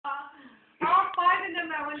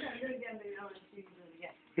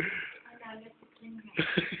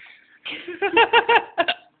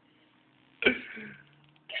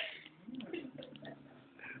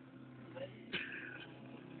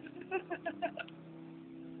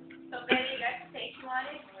So then you got to take one.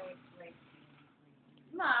 Wait.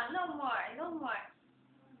 Come on, no more, no more.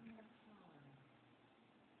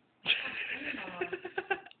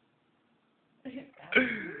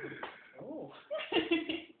 Oh.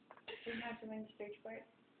 Didn't have to win stage part.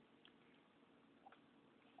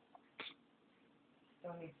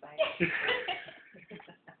 Don't be excited.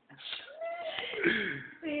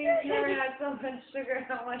 See, you've never had so much sugar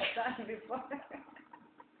at one time before.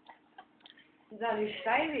 That is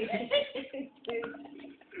exciting.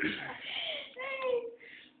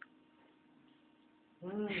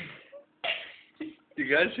 You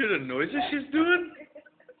guys hear the noises she's doing?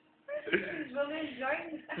 She's really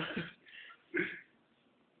enjoying that.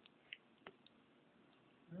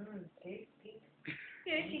 Tasty.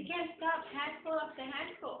 Dude, she can't stop. Handful after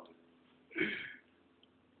handful.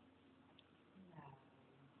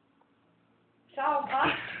 Swallow, huh?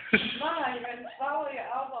 Mama, you're going to swallow your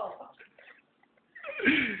elbow.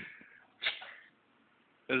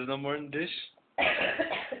 There's no more in the dish?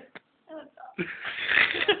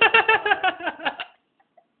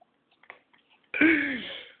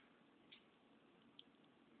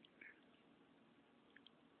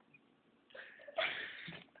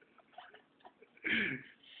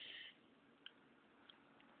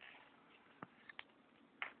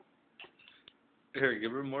 Here,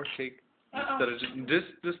 give her more cake. Instead of just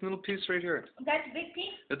this little piece right here. That's a big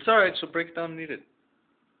piece? It's alright, she'll break it down and eat it.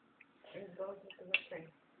 There goes with the whipped cream.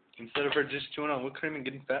 Instead of her just chewing on whipped cream and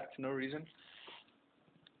getting fat for no reason.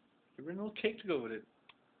 Give her a little cake to go with it.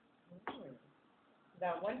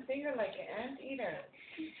 That one finger like an ant eater.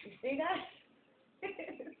 You see that?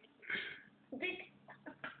 Big.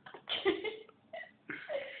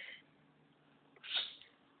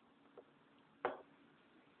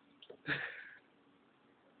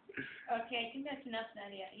 Okay, I think that's enough,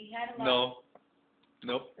 Nadia. You had a lot. No.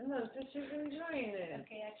 Nope. No, just she's enjoying it.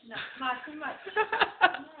 Okay, that's enough. Ma, too much.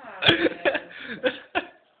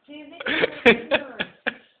 See, this is good.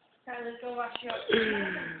 Let's go wash your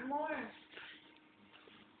more.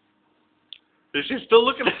 Is she still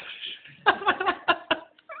looking at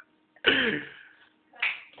it?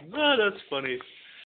 No, that's funny.